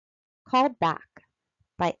Called Back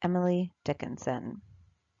by Emily Dickinson.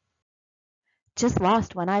 Just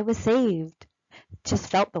lost when I was saved, just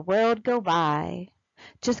felt the world go by,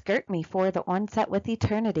 just girt me for the onset with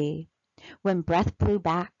eternity, when breath blew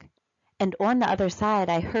back, and on the other side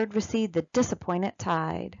I heard recede the disappointed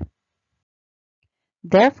tide.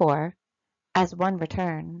 Therefore, as one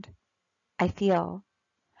returned, I feel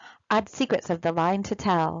odd secrets of the line to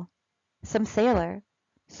tell, some sailor,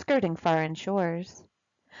 skirting foreign shores,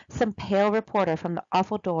 some pale reporter from the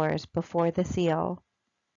awful doors before the seal.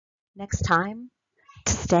 Next time,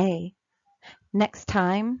 to stay. Next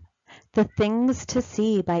time, the things to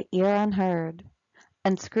see by ear unheard,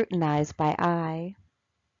 unscrutinized by eye.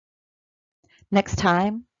 Next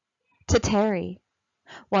time, to tarry,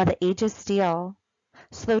 while the ages steal,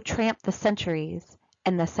 slow tramp the centuries,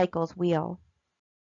 and the cycles wheel.